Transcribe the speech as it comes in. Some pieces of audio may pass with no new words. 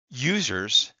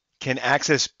Users can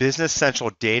access Business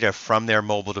Central data from their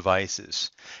mobile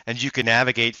devices, and you can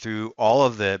navigate through all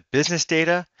of the business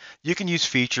data. You can use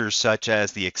features such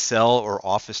as the Excel or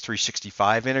Office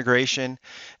 365 integration,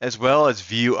 as well as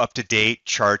view up-to-date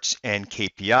charts and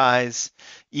KPIs,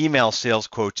 email sales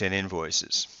quotes and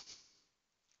invoices.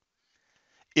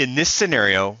 In this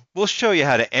scenario, we'll show you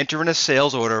how to enter in a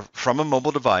sales order from a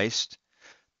mobile device,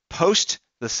 post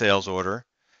the sales order,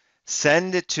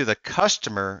 send it to the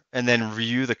customer, and then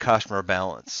view the customer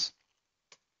balance.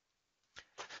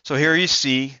 So here you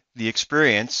see the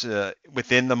experience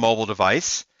within the mobile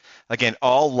device. Again,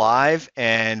 all live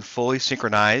and fully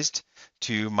synchronized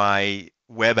to my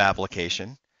web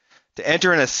application. To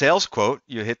enter in a sales quote,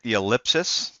 you hit the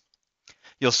ellipsis.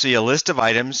 You'll see a list of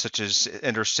items such as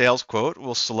enter sales quote.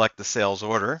 We'll select the sales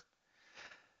order.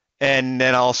 And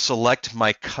then I'll select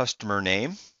my customer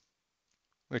name,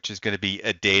 which is going to be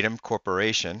Adatum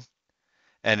Corporation.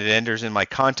 And it enters in my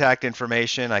contact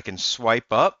information. I can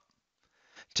swipe up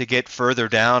to get further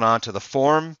down onto the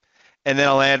form, and then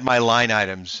I'll add my line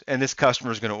items. And this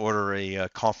customer is going to order a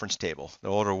conference table.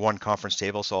 They'll order one conference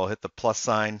table, so I'll hit the plus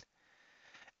sign,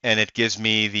 and it gives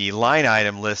me the line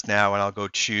item list now, and I'll go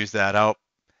choose that out.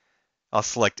 I'll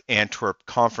select Antwerp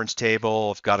conference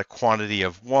table. I've got a quantity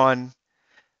of 1,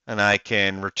 and I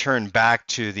can return back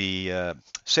to the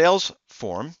sales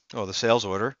form, or the sales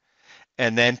order.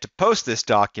 And then to post this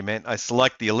document, I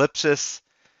select the ellipsis,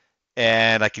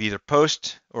 and I can either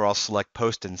post, or I'll select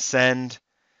post and send.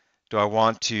 Do I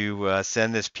want to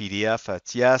send this PDF?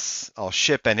 That's yes. I'll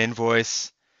ship an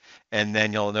invoice, and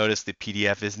then you'll notice the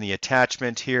PDF is in the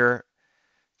attachment here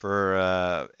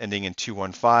for ending in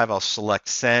 215. I'll select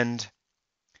send.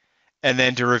 And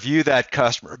then to review that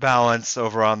customer balance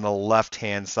over on the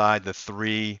left-hand side, the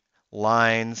 3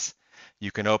 lines,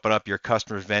 you can open up your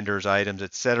customers, vendors, items,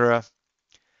 etc.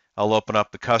 I'll open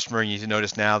up the customer, and you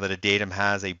notice now that Adatum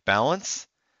has a balance,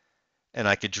 and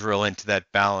I could drill into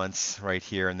that balance right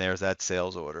here, and there's that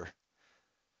sales order.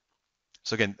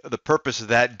 So again, the purpose of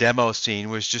that demo scene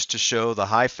was just to show the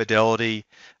high fidelity,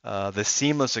 the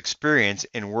seamless experience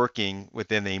in working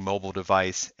within a mobile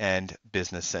device and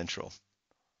Business Central.